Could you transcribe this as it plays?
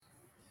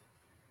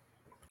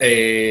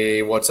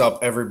Hey, what's up,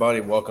 everybody?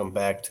 Welcome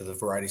back to the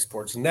Variety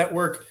Sports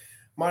Network.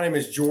 My name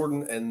is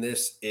Jordan, and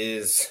this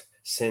is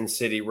Sin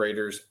City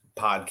Raiders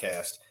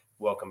podcast.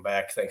 Welcome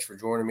back. Thanks for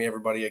joining me,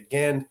 everybody,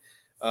 again.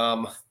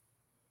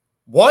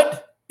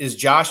 What is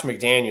Josh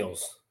McDaniels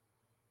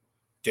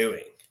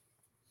doing?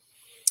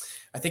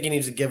 I think he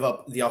needs to give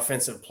up the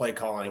offensive play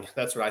calling.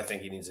 That's what I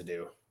think he needs to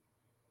do.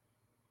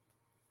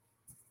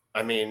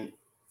 I mean,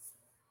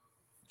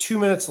 2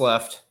 minutes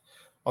left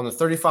on the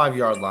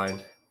 35-yard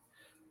line.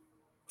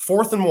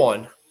 4th and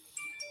 1.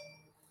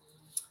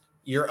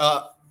 You're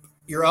up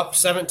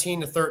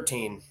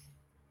 17-13.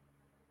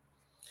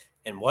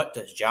 And what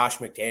does Josh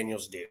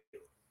McDaniels do?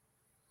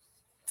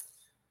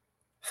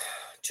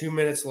 2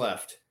 minutes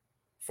left.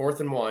 4th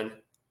and 1.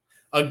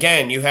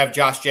 Again, you have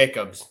Josh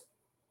Jacobs.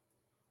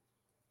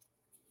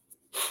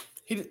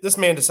 This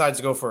man decides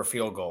to go for a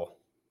field goal.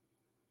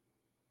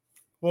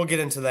 We'll get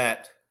into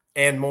that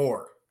and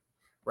more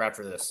right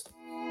after this.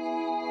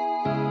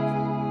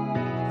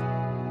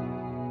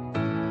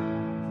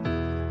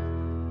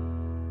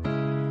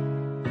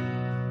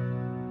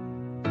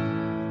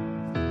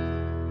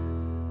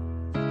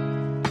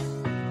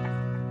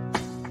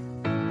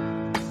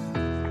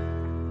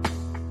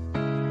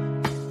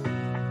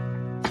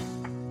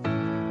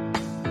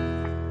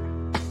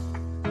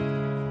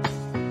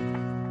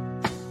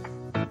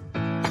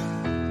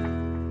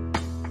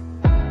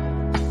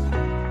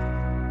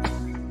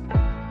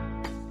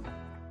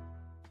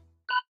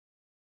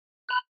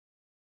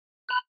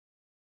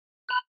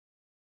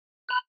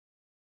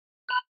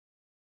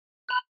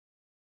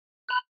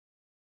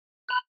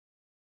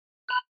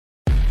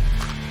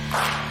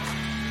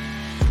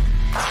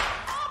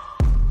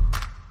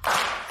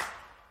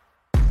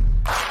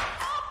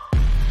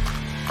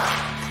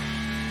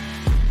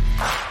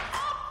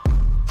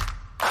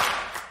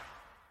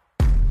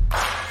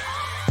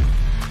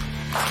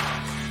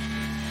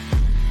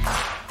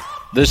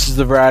 This is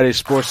the Variety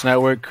Sports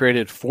Network,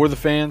 created for the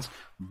fans,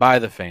 by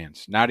the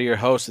fans. Now to your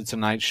host of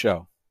tonight's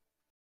show.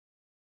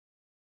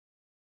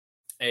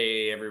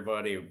 Hey,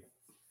 everybody.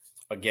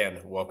 Again,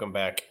 welcome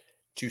back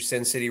to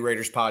Sin City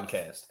Raiders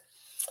podcast.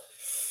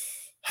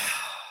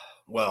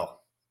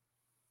 Well,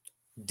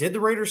 did the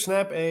Raiders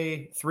snap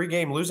a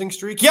 3-game losing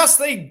streak? Yes,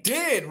 they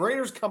did.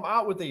 Raiders come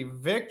out with a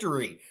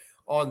victory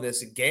on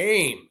this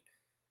game.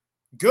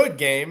 Good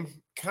game.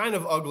 Kind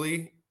of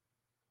ugly.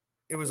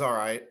 It was all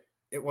right.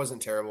 It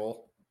wasn't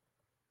terrible.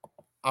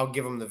 I'll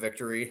give them the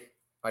victory,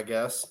 I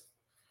guess.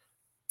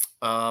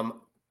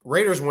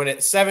 Raiders win it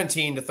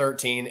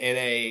 17-13 in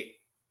a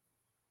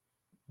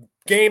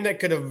game that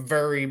could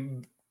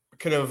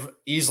have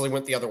easily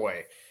went the other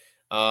way.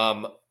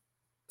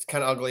 It's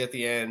kind of ugly at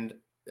the end.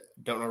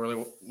 Don't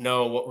really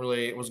know what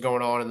really was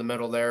going on in the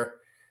middle there.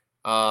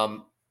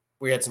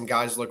 We had some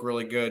guys look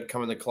really good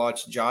come in the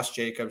clutch. Josh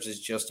Jacobs is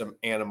just an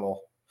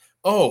animal.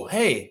 Oh,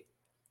 hey.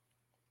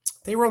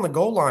 They were on the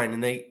goal line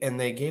and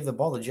they gave the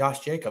ball to Josh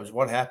Jacobs.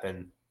 What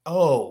happened?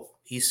 Oh,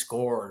 he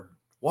scored.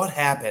 What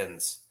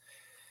happens?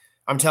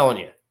 I'm telling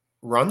you,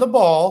 run the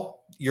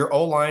ball. Your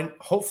O-line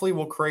hopefully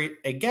will create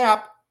a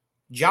gap.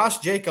 Josh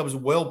Jacobs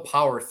will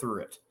power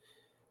through it.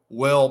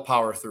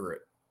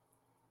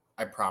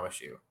 I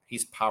promise you.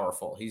 He's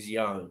powerful. He's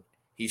young.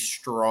 He's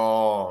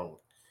strong.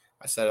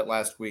 I said it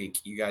last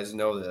week. You guys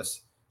know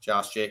this.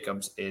 Josh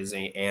Jacobs is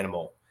an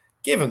animal.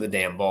 Give him the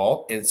damn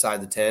ball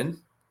inside the 10.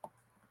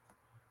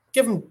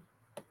 Give him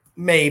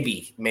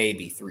maybe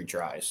 3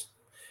 tries.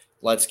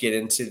 Let's get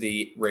into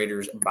the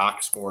Raiders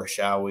box score,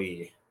 shall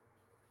we?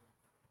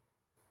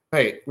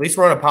 Hey, at least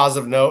we're on a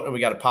positive note, and we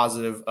got a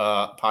positive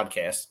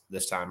podcast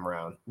this time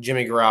around.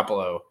 Jimmy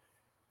Garoppolo,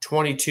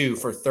 22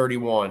 for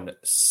 31,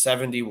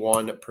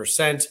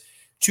 71%,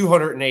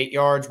 208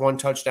 yards, 1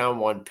 touchdown,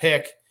 1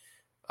 pick.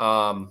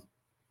 Ball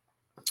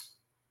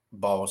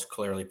was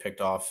clearly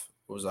picked off.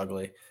 It was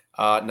ugly.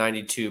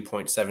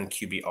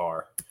 92.7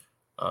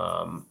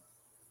 QBR.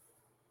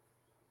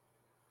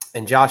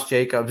 And Josh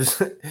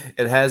Jacobs,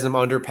 it has him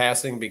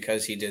underpassing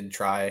because he did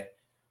try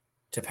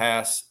to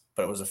pass,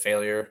 but it was a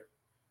failure.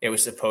 It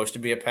was supposed to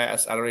be a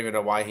pass. I don't even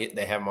know why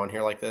they have him on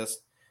here like this.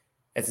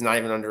 It's not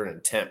even under an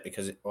attempt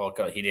because,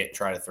 he didn't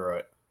try to throw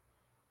it.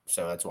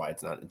 So that's why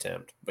it's not an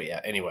attempt. But, yeah,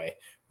 anyway.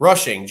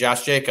 Rushing,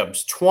 Josh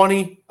Jacobs,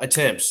 20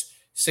 attempts,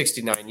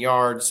 69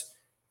 yards,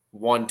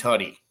 1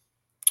 tutty.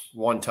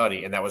 1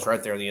 tutty, and that was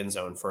right there in the end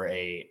zone for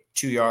a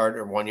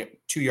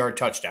 2-yard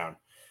touchdown.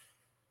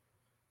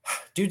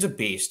 Dude's a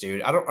beast,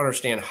 dude. I don't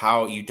understand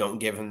how you don't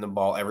give him the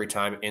ball every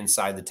time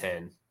inside the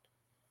 10.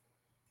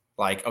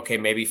 Like, okay,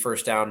 maybe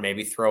first down,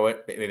 maybe throw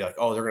it. Maybe like,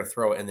 oh, they're going to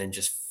throw it and then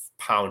just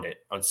pound it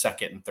on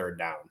 2nd and 3rd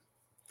down.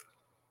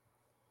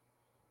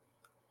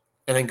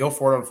 And then go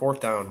for it on 4th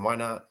down. Why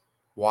not?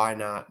 Why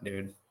not,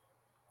 dude?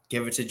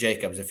 Give it to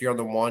Jacobs. If you're on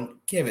the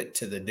 1, give it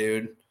to the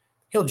dude.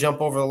 He'll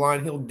jump over the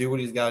line. He'll do what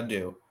he's got to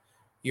do.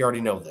 You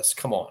already know this.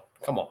 Come on.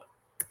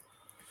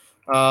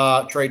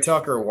 Trey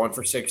Tucker, 1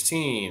 for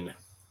 16.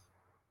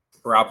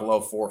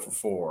 Garoppolo, 4 for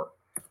 4.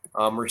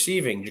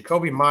 Receiving,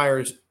 Jacoby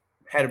Myers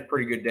had a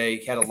pretty good day.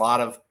 He had a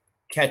lot of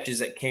catches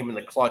that came in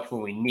the clutch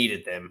when we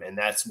needed them, and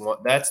that's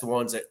the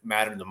ones that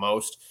mattered the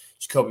most.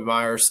 Jacoby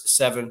Myers,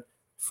 7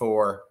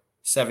 for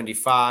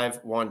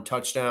 75, 1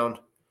 touchdown.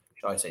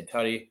 Shall I say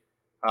tutty?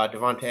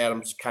 Devontae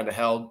Adams kind of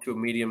held to a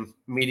medium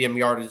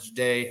yardage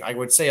day. I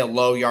would say a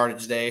low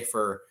yardage day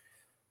for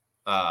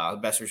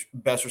best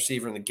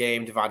receiver in the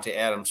game. Devontae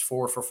Adams,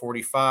 4 for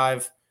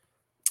 45.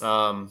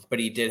 But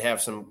he did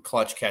have some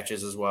clutch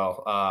catches as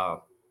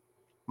well.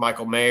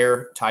 Michael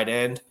Mayer, tight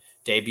end,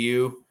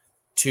 debut,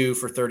 2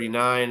 for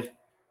 39.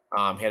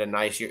 Had a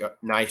nice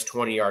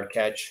 20-yard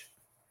catch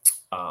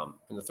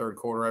in the third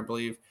quarter, I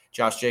believe.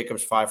 Josh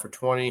Jacobs, 5 for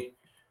 20.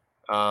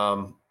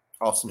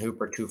 Austin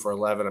Hooper, 2 for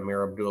 11.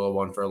 Amir Abdullah,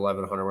 1 for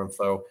 11. Hunter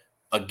Renfrow,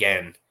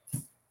 again,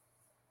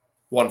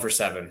 1 for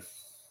 7.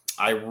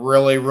 I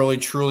really, really,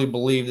 truly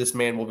believe this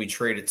man will be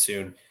traded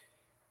soon.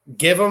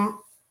 Give him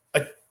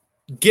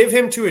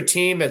to a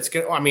team that's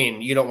going to – I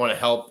mean, you don't want to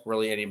help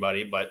really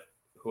anybody, but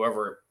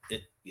whoever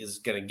it is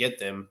going to get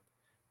them,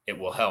 it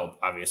will help,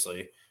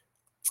 obviously.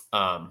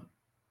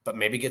 But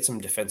maybe get some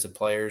defensive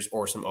players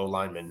or some O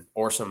linemen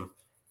or some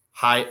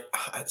high.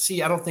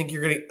 See, I don't think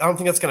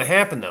that's going to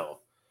happen though.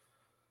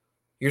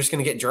 You're just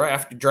going to get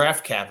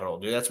draft capital,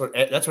 dude. That's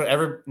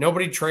what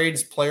nobody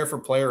trades player for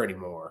player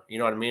anymore. You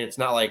know what I mean? It's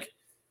not like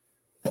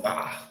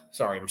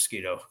sorry,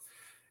 mosquito.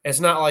 It's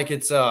not like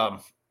it's Christian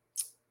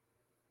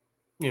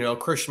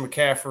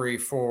McCaffrey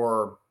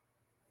for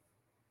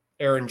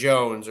Aaron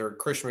Jones or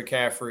Christian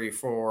McCaffrey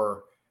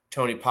for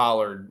Tony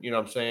Pollard, you know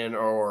what I'm saying?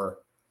 Or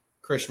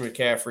Christian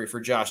McCaffrey for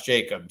Josh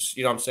Jacobs.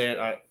 You know what I'm saying?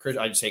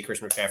 I'd say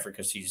Christian McCaffrey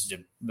because he's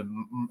the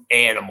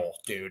animal,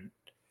 dude.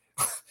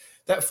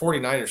 That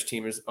 49ers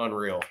team is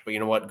unreal. But you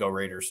know what? Go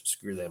Raiders.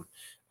 Screw them.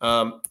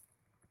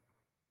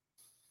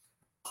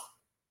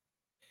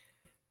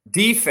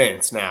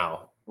 Defense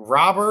now.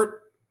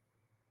 Robert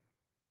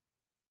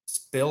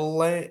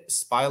Spillane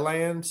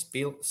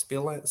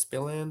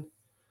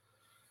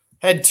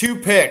had 2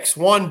 picks.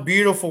 One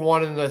beautiful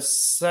one in the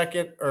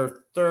second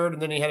or third,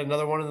 and then he had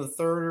another one in the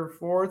third or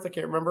fourth. I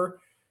can't remember.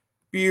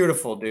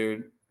 Beautiful,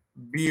 dude.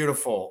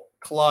 Beautiful.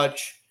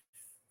 Clutch.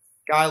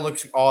 Guy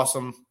looks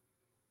awesome.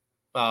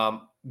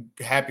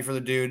 Happy for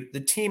the dude.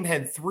 The team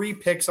had 3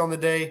 picks on the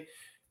day.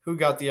 Who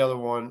got the other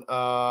one?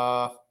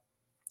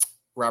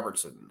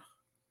 Robertson.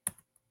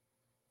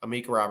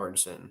 Amik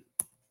Robertson.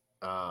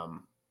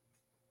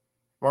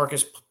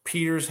 Marcus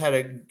Peters had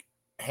a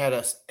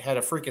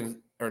freaking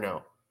or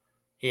no.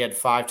 He had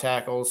 5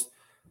 tackles.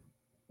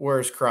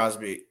 Where's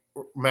Crosby?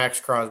 Max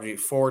Crosby,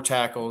 4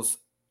 tackles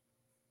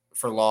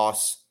for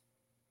loss.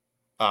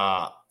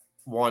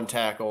 1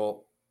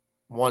 tackle,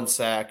 1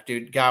 sack.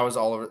 Dude, guy was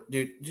all over.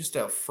 Dude, just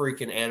a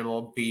freaking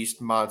animal,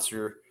 beast,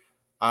 monster.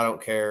 I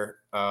don't care.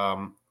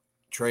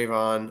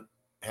 Trayvon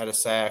had a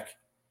sack.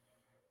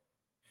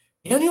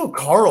 Daniel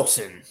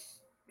Carlson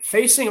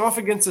facing off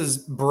against his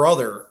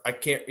brother. I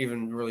can't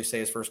even really say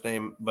his first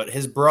name, but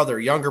his brother,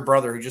 younger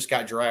brother, who just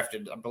got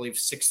drafted, I believe,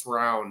 6th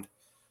round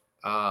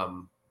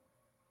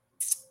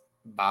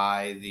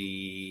by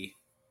the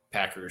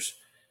Packers.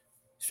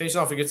 He's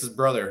facing off against his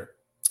brother,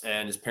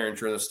 and his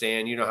parents are in the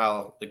stand. You know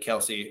how the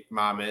Kelsey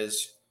mom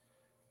is.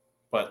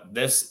 But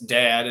this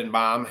dad and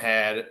mom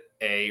had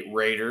a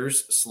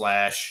Raiders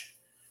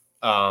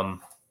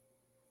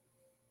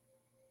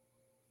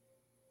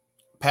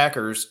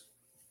Packers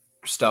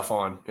stuff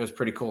on. It was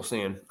pretty cool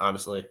seeing,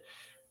 honestly.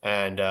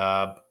 And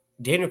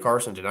Daniel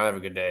Carlson did not have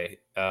a good day.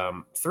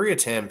 3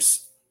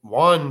 attempts,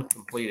 1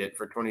 completed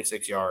for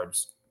 26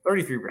 yards,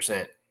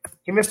 33%.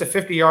 He missed a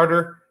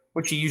 50-yarder,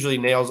 which he usually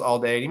nails all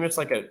day. He missed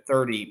like a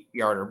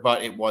 30-yarder,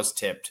 but it was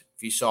tipped.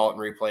 If you saw it in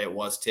replay, it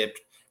was tipped.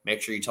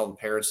 Make sure you tell the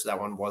parents that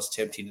one was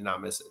tipped. He did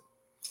not miss it.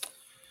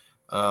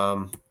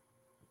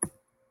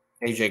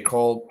 AJ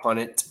Cole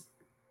punted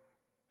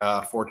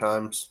 4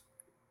 times.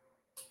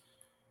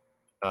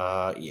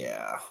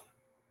 Yeah.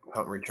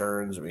 Punt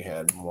returns. We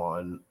had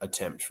 1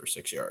 attempt for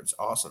 6 yards.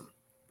 Awesome.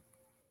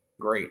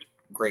 Great,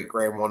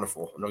 grand,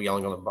 wonderful. No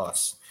yelling on the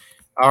bus.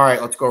 All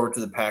right, let's go over to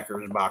the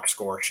Packers box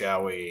score,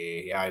 shall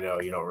we? Yeah, I know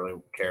you don't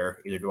really care.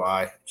 Either do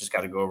I. Just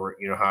got to go over it.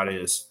 You know how it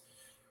is.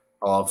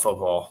 I love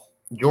football.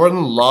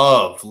 Jordan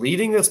Love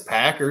leading this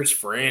Packers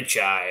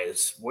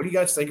franchise. What do you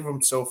guys think of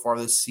him so far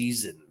this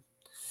season?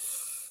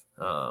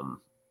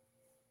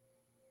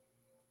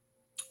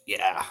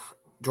 Yeah.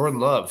 Jordan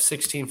Love,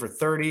 16 for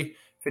 30,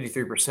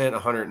 53%,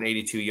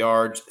 182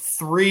 yards,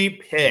 3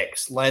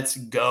 picks. Let's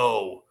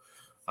go.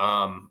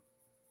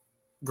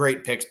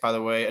 Great picks, by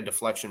the way. A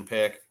deflection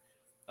pick.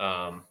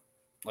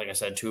 Like I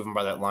said, 2 of them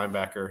by that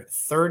linebacker.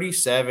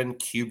 37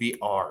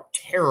 QBR.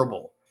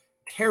 Terrible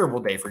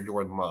day for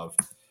Jordan Love.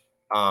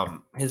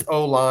 His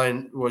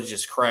O-line was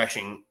just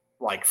crashing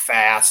like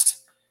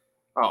fast.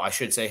 Oh, I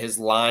should say his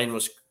line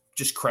was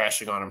just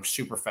crashing on him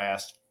super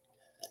fast.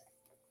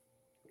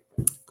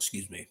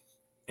 Excuse me.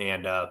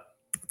 And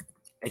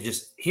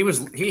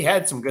he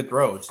had some good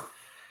throws.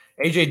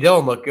 AJ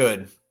Dillon looked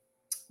good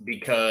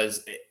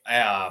because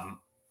Aaron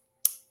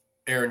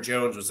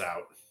Jones was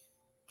out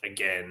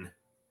again.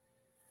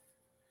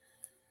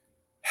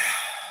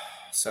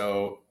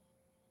 So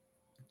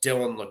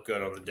Dylan looked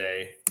good on the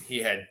day. He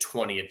had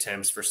 20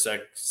 attempts for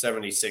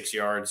 76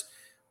 yards,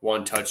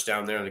 1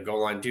 touchdown there on the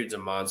goal line. Dude's a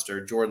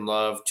monster. Jordan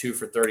Love, 2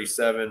 for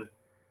 37.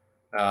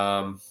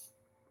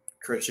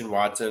 Christian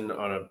Watson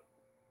on a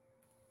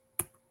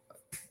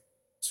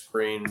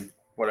screen,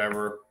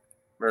 whatever,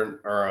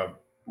 or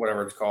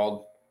whatever it's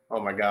called. Oh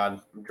my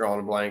God, I'm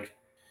drawing a blank.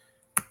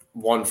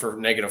 1 for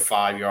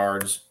 -5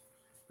 yards.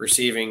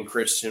 Receiving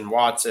Christian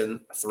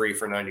Watson, 3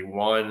 for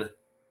 91.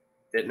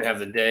 Didn't have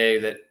the day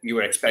that you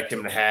would expect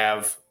him to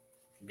have,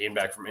 being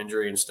back from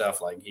injury and stuff.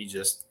 Like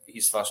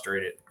he's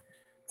frustrated.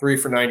 3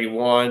 for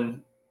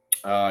 91.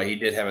 He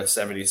did have a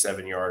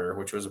 77-yarder,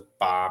 which was a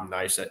bomb.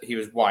 Nice. He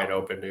was wide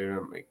open, dude.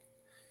 I'm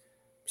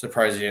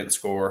surprised he didn't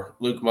score.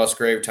 Luke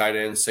Musgrave, tight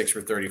end, 6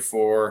 for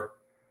 34.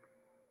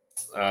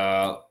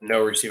 No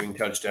receiving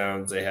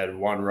touchdowns. They had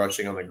 1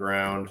 rushing on the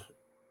ground.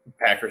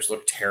 Packers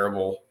looked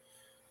terrible.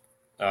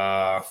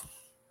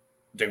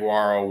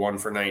 DeGuaro, 1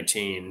 for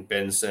 19.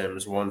 Ben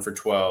Sims, 1 for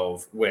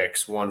 12.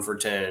 Wicks, 1 for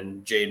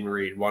 10. Jaden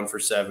Reed, 1 for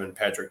 7.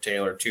 Patrick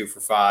Taylor, 2 for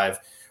 5.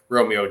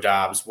 Romeo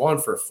Dobbs, 1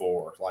 for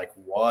 4. Like,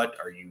 what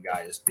are you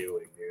guys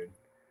doing, dude?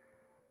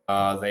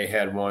 They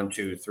had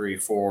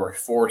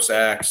 4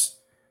 sacks,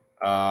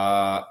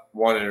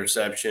 1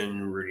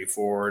 interception. Rudy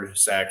Ford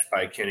sacked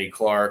by Kenny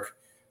Clark,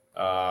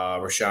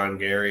 Rashawn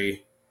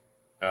Gary,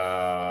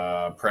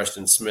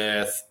 Preston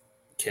Smith,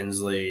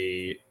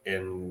 Kinsley,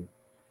 and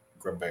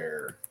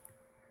Grabert.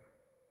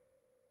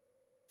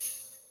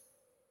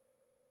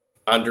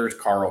 Anders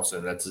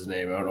Carlson, that's his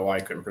name. I don't know why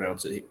I couldn't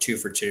pronounce it. 2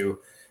 for 2,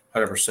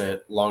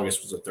 100%.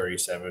 Longest was a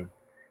 37.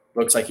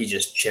 Looks like he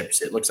just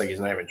chips it. Looks like he's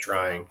not even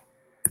trying.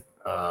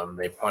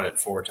 They punted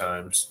 4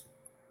 times.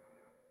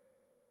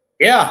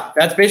 Yeah,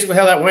 that's basically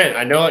how that went.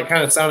 I know it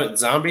kind of sounded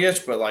zombie-ish,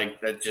 but like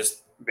that's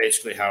just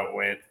basically how it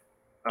went.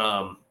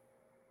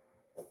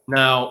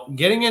 Now,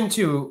 getting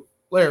into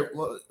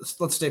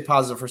let's stay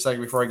positive for a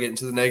second before I get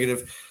into the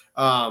negative.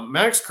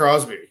 Max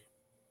Crosby.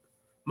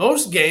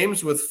 Most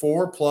games with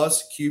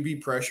 4+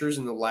 QB pressures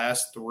in the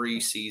last 3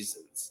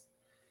 seasons.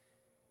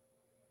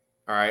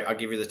 All right, I'll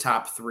give you the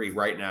top 3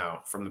 right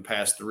now from the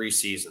past 3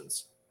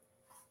 seasons.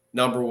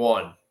 Number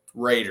 1,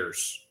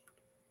 Raiders,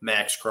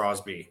 Max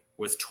Crosby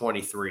with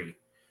 23.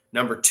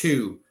 Number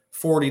 2,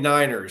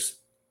 49ers,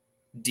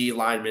 D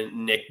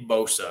lineman Nick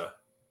Bosa.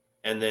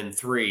 And then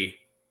 3,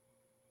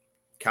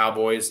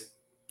 Cowboys,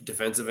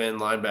 defensive end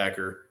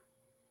linebacker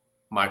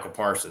Michael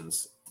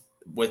Parsons,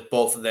 with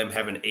both of them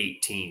having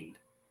 18.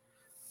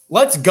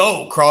 Let's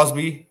go,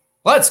 Crosby.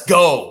 Let's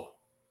go.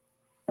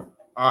 All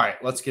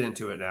right, let's get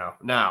into it now.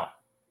 Now,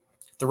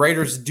 the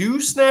Raiders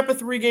do snap a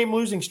 3-game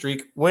losing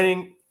streak,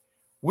 winning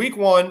week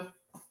 1,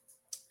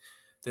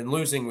 then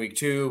losing week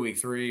 2, week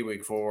 3,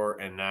 week 4,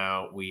 and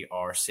now we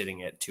are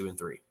sitting at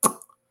 2-3.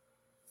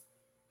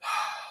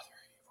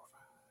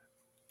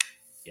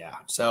 Yeah.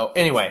 So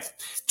anyway,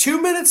 2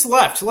 minutes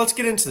left. So let's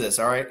get into this.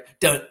 All right.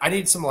 I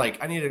need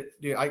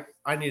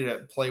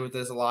to play with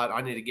this a lot.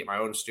 I need to get my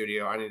own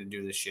studio. I need to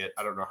do this shit.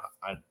 I don't know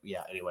how.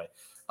 Anyway.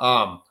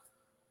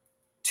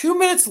 2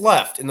 minutes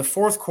left in the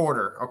 4th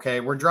quarter. Okay.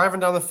 We're driving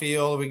down the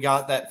field. We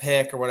got that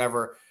pick or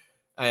whatever.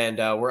 And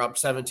we're up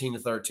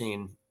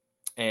 17-13.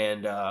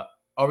 And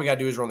all we got to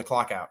do is run the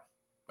clock out.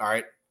 All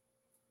right.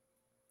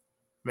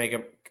 Make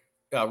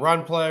a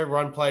run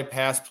play,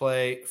 pass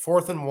play,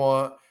 4th and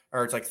 1.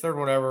 Or it's like 3rd,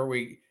 whatever.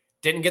 We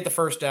didn't get the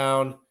first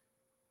down.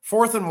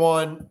 4th and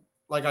 1,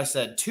 like I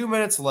said, 2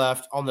 minutes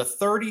left on the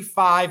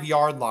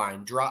 35-yard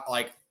line.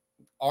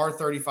 Our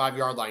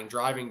 35-yard line,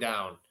 driving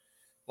down,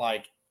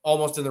 like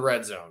almost in the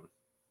red zone.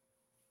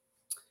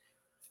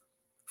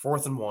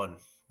 4th and 1.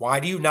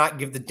 Why do you not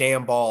give the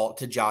damn ball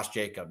to Josh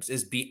Jacobs?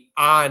 Is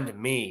beyond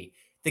me.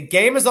 The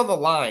game is on the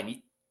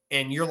line,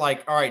 and you're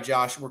like, all right,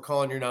 Josh, we're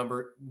calling your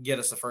number. Get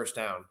us a first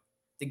down.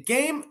 The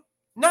game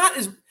not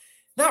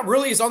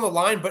really is on the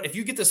line, but if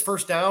you get this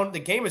first down, the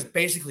game is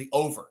basically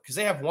over because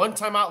they have 1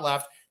 timeout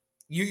left.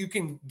 You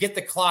can get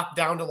the clock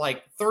down to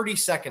like 30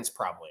 seconds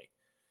probably.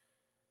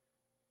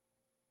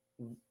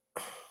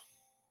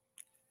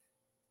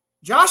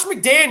 Josh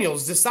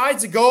McDaniels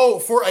decides to go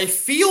for a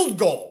field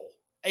goal.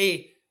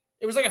 It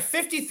was like a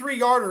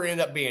 53-yarder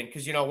ended up being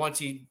because,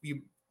 once you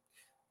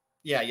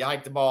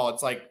hike the ball,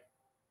 it's like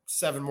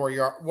 7 more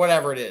yards,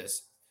 whatever it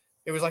is.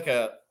 It was like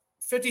a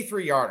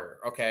 53-yarder,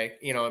 okay,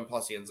 and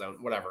plus the end zone,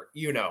 whatever,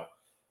 And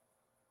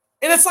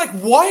it's like,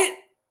 what?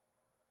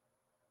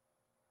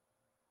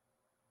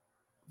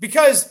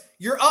 Because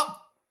you're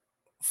up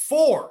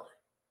 4,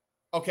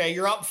 okay?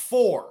 You're up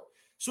 4.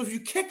 So if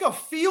you kick a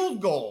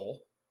field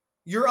goal,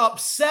 you're up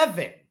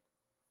 7.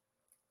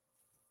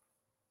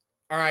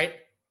 All right?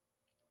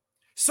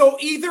 So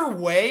either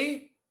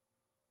way,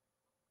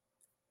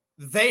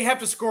 they have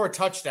to score a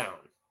touchdown.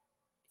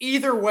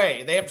 Either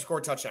way, they have to score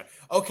a touchdown.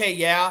 Okay,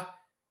 yeah.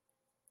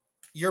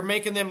 You're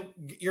making them.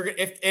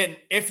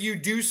 If you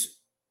do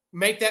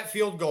make that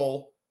field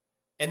goal,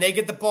 and they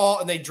get the ball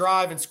and they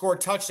drive and score a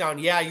touchdown,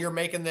 yeah, you're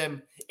making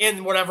them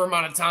in whatever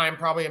amount of time,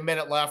 probably a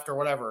minute left or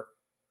whatever.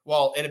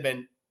 Well, it had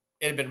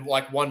been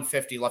like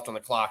 150 left on the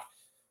clock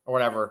or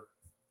whatever.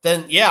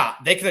 then yeah,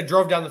 they could have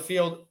drove down the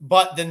field,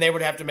 but then they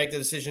would have to make the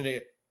decision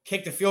to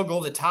kick the field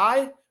goal to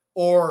tie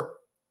or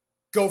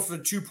go for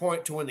the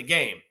 2-point to win the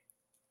game.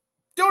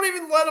 Don't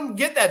even let them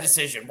get that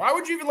decision. Why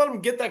would you even let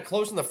them get that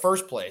close in the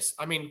first place?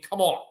 I mean,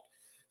 come on.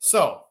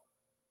 So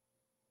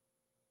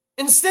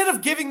instead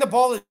of giving the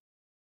ball,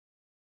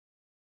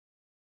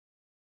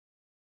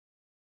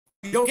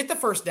 you don't get the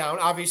first down.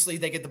 Obviously,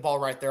 they get the ball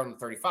right there on the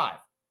 35,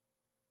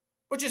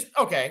 which is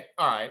okay.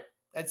 All right.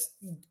 That's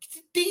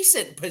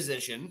decent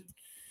position.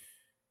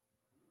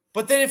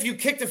 But then if you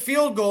kick the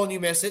field goal and you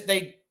miss it,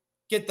 they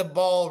get the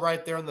ball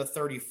right there on the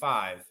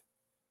 35.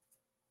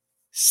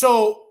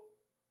 So,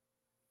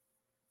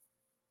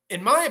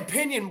 in my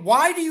opinion,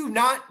 why do you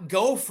not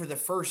go for the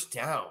first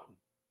down?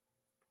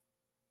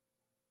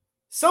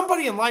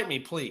 Somebody enlighten me,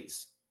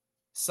 please.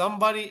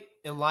 Somebody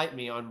enlighten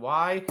me on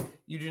why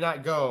you do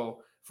not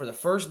go for the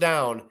first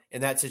down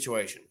in that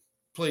situation.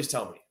 Please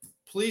tell me.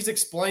 Please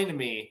explain to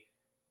me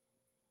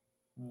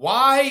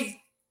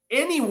why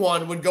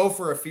anyone would go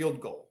for a field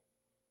goal.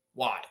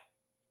 Why?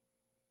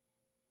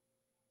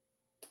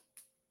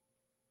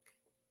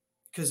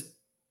 Because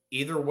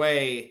either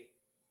way,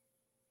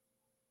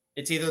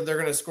 it's either they're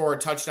going to score a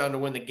touchdown to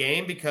win the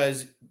game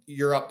because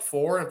you're up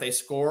 4. And if they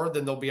score,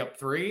 then they'll be up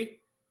 3.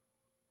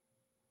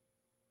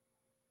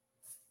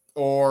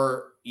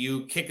 Or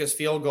you kick this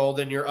field goal,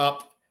 then you're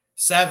up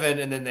 7,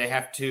 and then they'll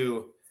have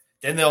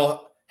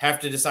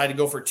to decide to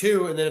go for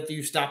 2. And then if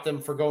you stop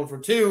them for going for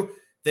 2,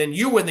 then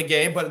you win the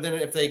game. But then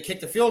if they kick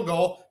the field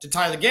goal to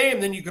tie the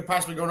game, then you could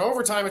possibly go into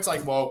overtime. It's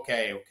like, well,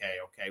 okay,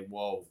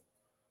 whoa.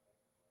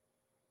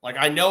 Like,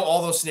 I know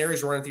all those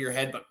scenarios are running through your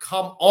head, but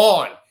come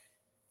on.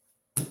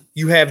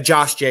 You have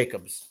Josh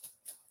Jacobs.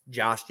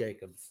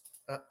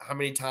 How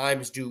many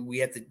times do we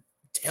have to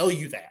tell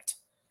you that?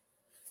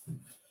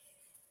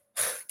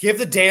 Give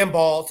the damn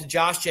ball to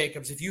Josh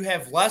Jacobs. If you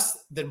have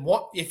less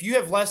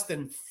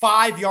than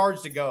 5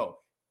 yards to go,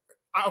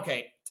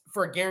 okay,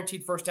 for a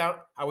guaranteed first down,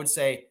 I would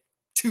say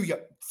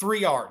 3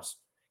 yards.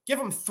 Give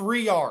him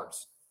 3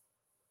 yards.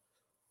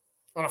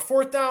 On a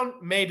fourth down,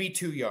 maybe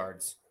 2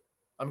 yards.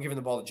 I'm giving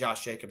the ball to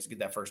Josh Jacobs to get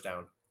that first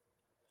down.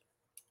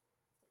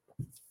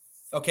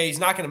 Okay, he's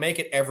not going to make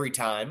it every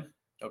time.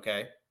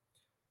 Okay.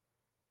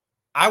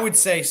 I would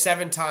say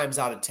 7 times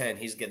out of 10,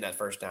 he's getting that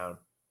first down.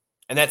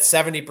 And that's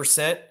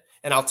 70%,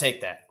 and I'll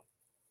take that.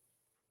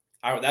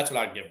 That's what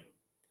I'd give him.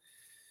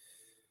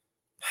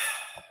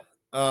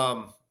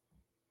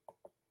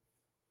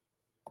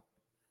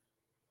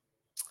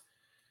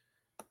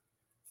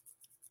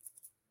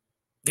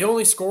 The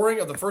only scoring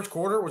of the first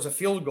quarter was a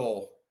field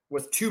goal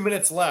with 2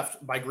 minutes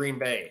left by Green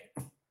Bay,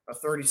 a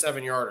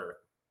 37-yarder.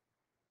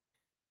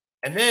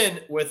 And then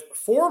with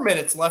 4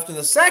 minutes left in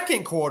the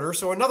second quarter,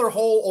 so another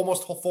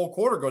almost full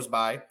quarter goes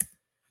by,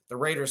 the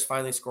Raiders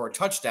finally score a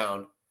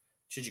touchdown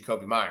to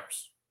Jacoby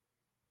Myers.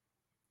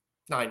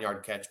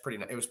 9-yard catch.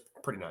 It was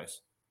pretty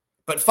nice.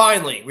 But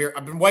finally,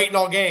 I've been waiting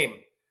all game.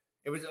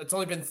 It's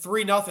only been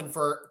 3-0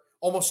 for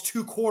almost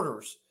 2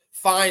 quarters.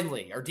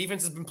 Finally, our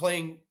defense has been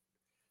playing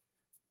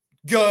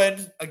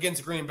good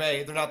against Green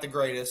Bay. They're not the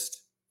greatest.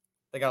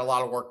 They got a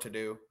lot of work to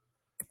do.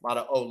 A lot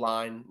of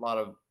O-line, a lot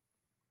of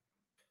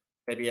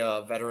maybe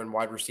a veteran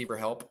wide receiver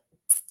help.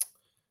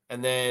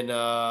 And then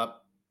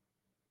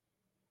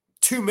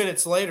 2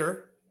 minutes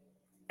later,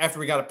 after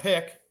we got a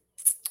pick,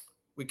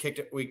 we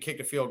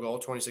kicked a field goal,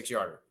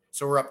 26-yarder.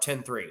 So we're up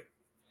 10-3.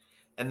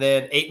 And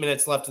then 8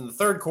 minutes left in the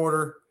third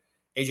quarter,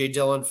 A.J.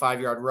 Dillon,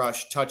 5-yard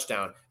rush,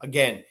 touchdown.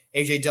 Again,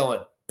 A.J.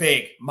 Dillon,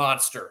 big,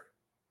 monster,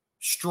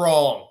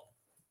 strong,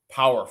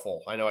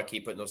 powerful. I know I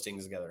keep putting those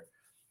things together.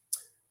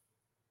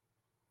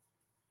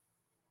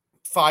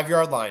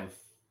 5-yard line.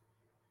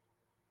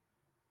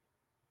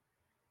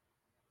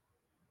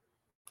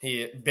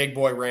 Big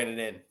boy ran it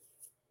in.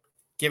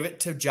 Give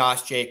it to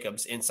Josh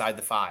Jacobs inside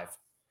the 5.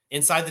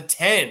 Inside the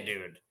 10,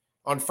 dude.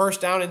 On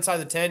first down, inside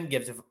the 10,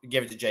 give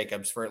it to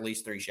Jacobs for at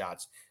least 3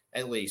 shots.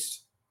 At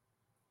least.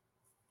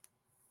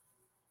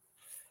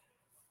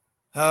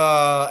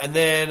 And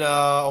then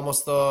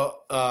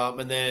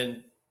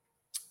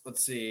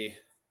let's see.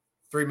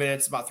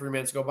 About 3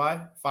 minutes go by.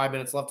 5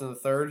 minutes left in the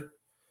third.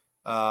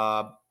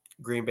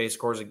 Green Bay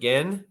scores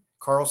again.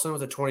 Carlson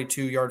with a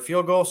 22-yard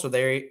field goal. So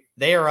they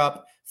are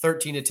up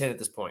 13-10 at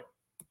this point.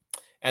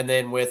 And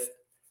then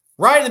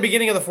right in the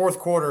beginning of the fourth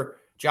quarter,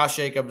 Josh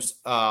Jacobs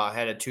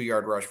had a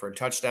 2-yard rush for a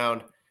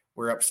touchdown.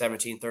 We're up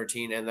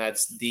 17-13, and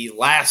that's the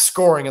last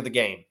scoring of the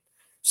game.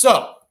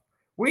 So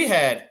we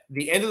had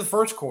the end of the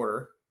first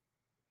quarter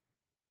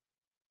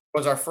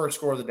was our first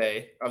score of the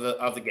day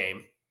of the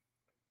game,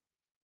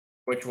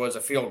 which was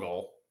a field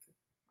goal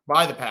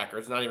by the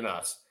Packers, not even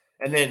us.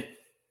 And then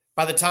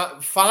by the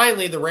time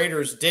finally the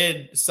Raiders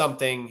did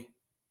something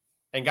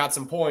and got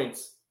some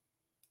points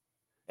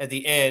at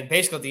the end,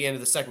 basically at the end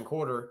of the second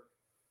quarter,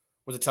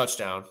 with a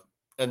touchdown.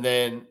 And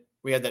then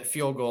we had that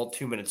field goal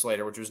 2 minutes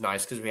later, which was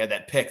nice because we had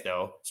that pick,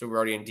 though. So we were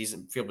already in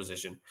decent field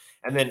position.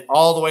 And then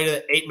all the way to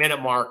the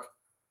 8-minute mark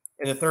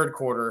in the third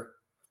quarter,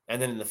 and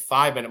then in the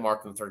 5-minute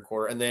mark in the third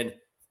quarter. And then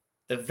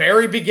the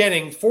very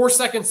beginning, 4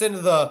 seconds into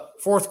the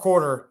fourth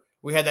quarter,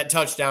 We had that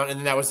touchdown, and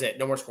then that was it.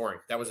 No more scoring.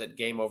 That was it.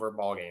 Game over.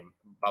 Ball game.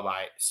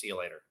 Bye-bye. See you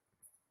later.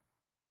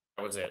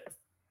 That was it.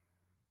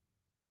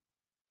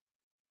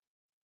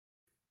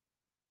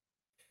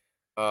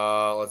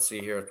 Let's see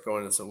here.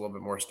 Going into a little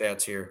bit more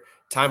stats here.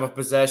 Time of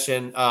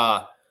possession.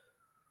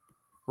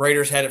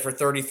 Raiders had it for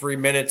 33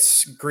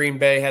 minutes. Green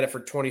Bay had it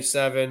for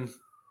 27.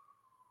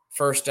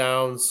 First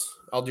downs.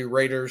 I'll do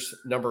Raiders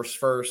numbers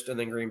first, and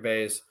then Green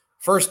Bay's.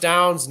 First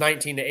downs,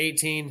 19 to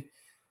 18.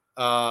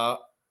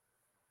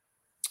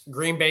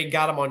 Green Bay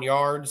got them on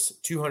yards,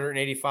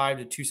 285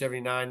 to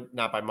 279.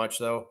 Not by much,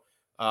 though.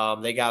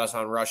 They got us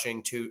on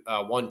rushing to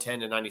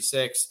 110 to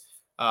 96,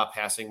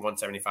 passing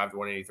 175 to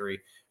 183.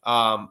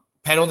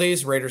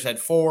 Penalties, Raiders had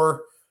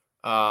 4.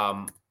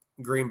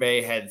 Green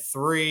Bay had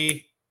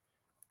 3.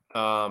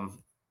 Total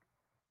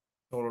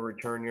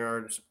return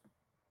yards.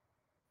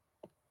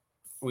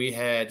 We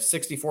had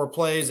 64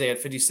 plays. They had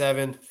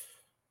 57.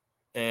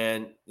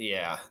 And,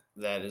 yeah,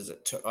 that is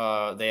it.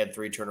 They had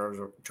 3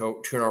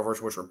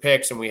 turnovers, which were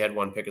picks, and we had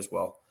 1 pick as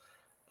well.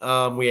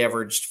 We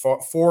averaged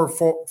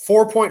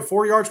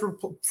 4.4 yards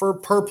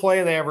per play,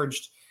 and they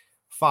averaged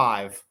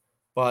 5.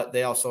 But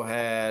they also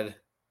had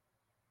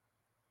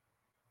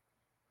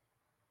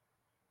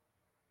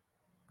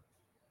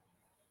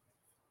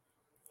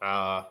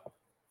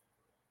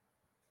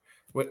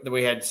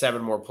we had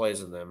 7 more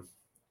plays than them.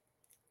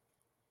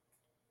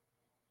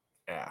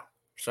 Yeah.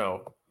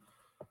 So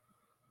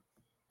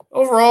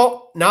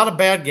overall, not a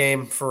bad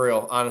game for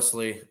real,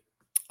 honestly.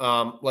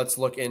 Let's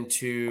look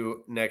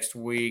into next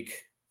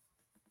week.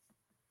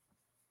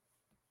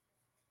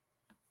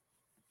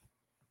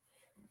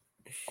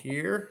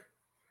 Here.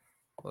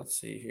 Let's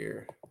see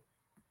here.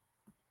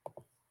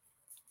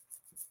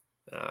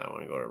 I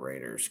want to go to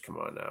Raiders. Come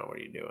on now. What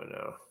are you doing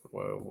now?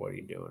 What are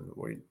you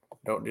doing?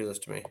 Don't do this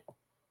to me.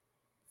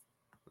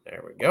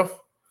 There we go.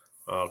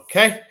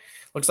 Okay.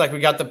 Looks like we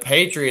got the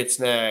Patriots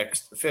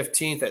next.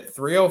 15th at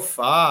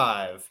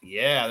 3:05.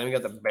 Yeah. Then we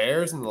got the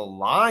Bears and the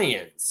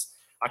Lions.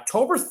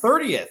 October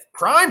 30th.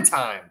 Prime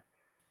time.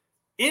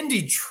 In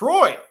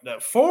Detroit. The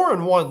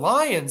 4-1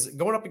 Lions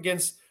going up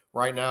against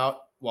right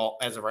now. Well,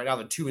 as of right now,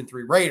 the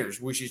 2-3 Raiders.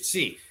 We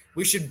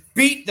should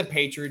beat the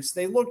Patriots.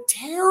 They look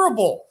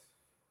terrible.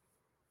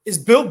 Is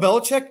Bill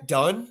Belichick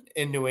done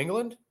in New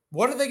England?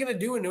 What are they going to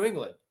do in New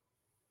England?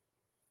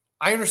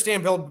 I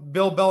understand Bill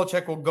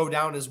Belichick will go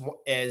down as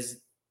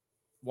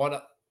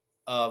one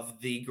of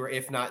the,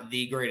 if not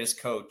the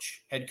greatest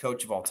head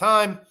coach of all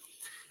time.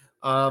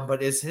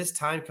 But is his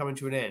time coming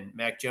to an end?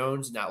 Mac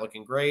Jones not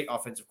looking great.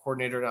 Offensive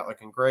coordinator not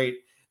looking great.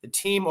 The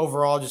team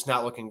overall just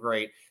not looking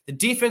great. The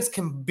defense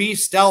can be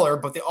stellar,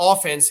 but the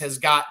offense has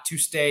got to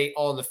stay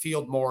on the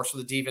field more so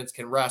the defense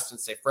can rest and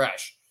stay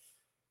fresh.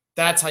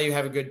 That's how you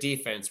have a good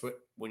defense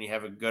when you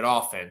have a good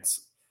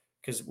offense.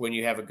 Because when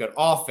you have a good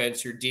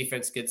offense, your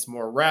defense gets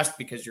more rest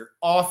because your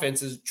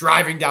offense is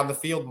driving down the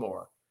field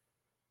more.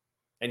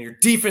 And your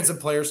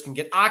defensive players can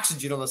get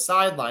oxygen on the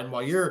sideline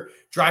while you're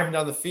driving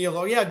down the field.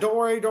 Oh, yeah, don't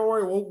worry.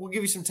 We'll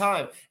give you some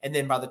time. And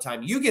then by the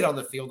time you get on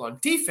the field on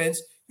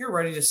defense, you're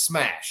ready to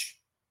smash.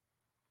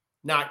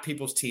 Knock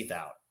people's teeth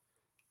out.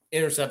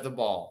 Intercept the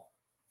ball.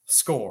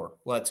 Score.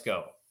 Let's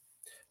go.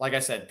 Like I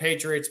said,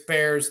 Patriots,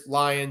 Bears,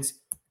 Lions,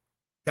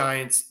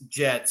 Giants,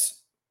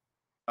 Jets,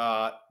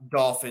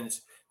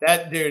 Dolphins.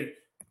 That dude,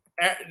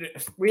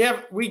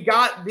 we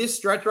got this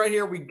stretch right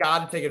here. We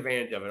got to take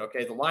advantage of it.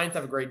 Okay, the Lions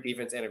have a great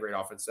defense and a great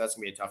offense. So that's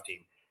gonna be a tough team.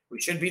 We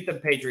should beat the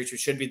Patriots. We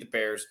should beat the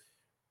Bears.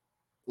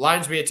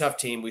 Lions be a tough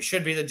team. We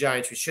should beat the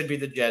Giants. We should beat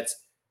the Jets.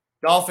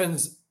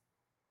 Dolphins,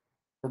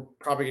 we're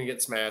probably gonna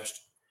get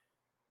smashed.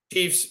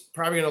 Chiefs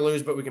probably gonna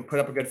lose, but we can put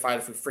up a good fight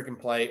if we freaking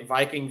play.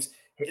 Vikings.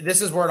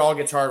 This is where it all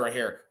gets hard right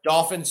here.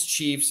 Dolphins,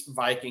 Chiefs,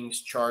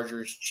 Vikings,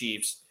 Chargers,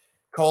 Chiefs.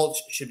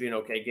 Colts should be an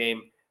okay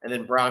game. And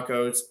then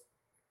Broncos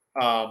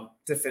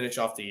to finish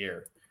off the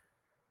year.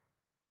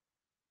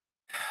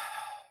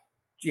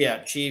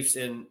 Yeah, Chiefs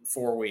in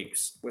 4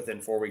 weeks,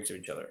 within 4 weeks of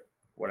each other.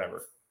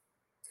 Whatever.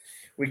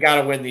 We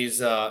got to win these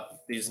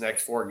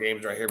next 4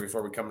 games right here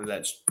before we come to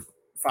that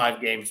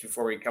 5 games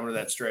before we come to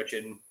that stretch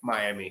in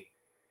Miami.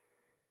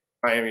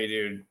 Miami,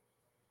 dude,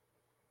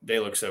 they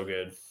look so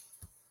good.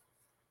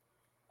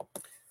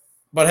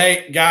 But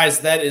hey, guys,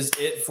 that is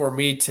it for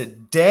me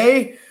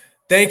today.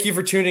 Thank you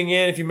for tuning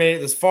in. If you made it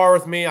this far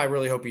with me, I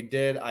really hope you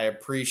did. I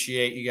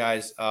appreciate you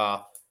guys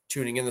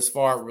tuning in this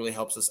far. It really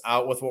helps us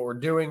out with what we're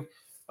doing.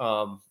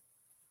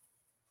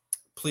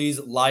 Please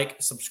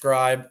like,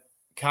 subscribe,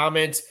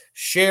 comment,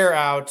 share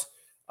out.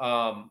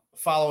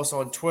 Follow us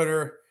on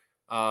Twitter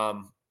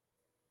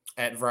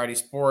at Variety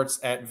Sports,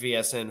 at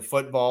VSN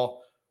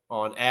Football,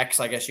 on X,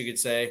 I guess you could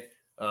say.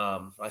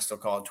 I still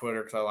call it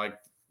Twitter because I like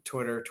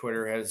Twitter.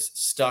 Twitter has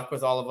stuck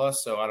with all of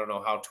us, so I don't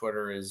know how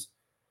Twitter is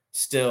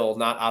still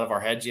not out of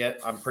our heads yet.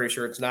 I'm pretty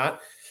sure it's not.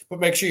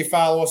 But make sure you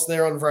follow us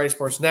there on Variety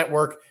Sports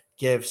Network.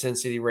 Give Sin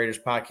City Raiders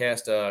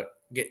podcast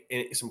get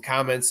some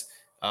comments.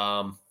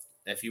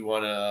 If you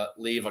want to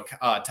leave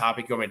a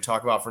topic you want me to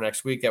talk about for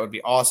next week, that would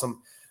be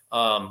awesome.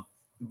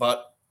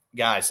 But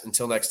guys,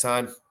 until next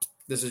time,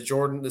 this is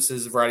Jordan. This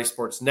is Variety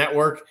Sports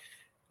Network.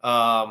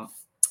 in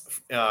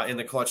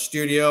the Clutch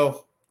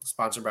Studio,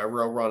 sponsored by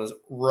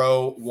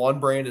Row One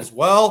brand as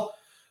well.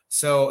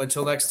 So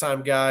until next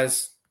time,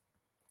 guys,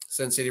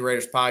 Sin City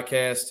Raiders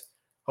podcast.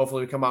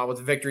 Hopefully we come out with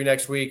a victory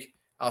next week.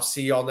 I'll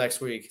see you all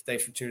next week.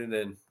 Thanks for tuning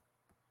in.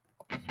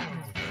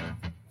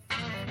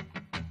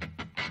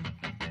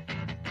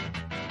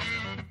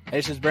 Hey,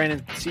 this is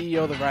Brandon,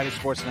 CEO of the Variety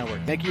Sports Network.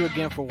 Thank you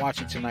again for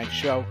watching tonight's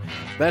show.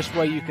 Best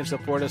way you can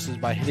support us is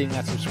by hitting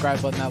that subscribe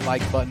button, that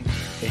like button,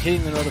 and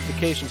hitting the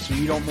notifications so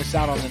you don't miss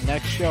out on the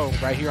next show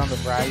right here on the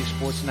Variety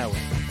Sports Network.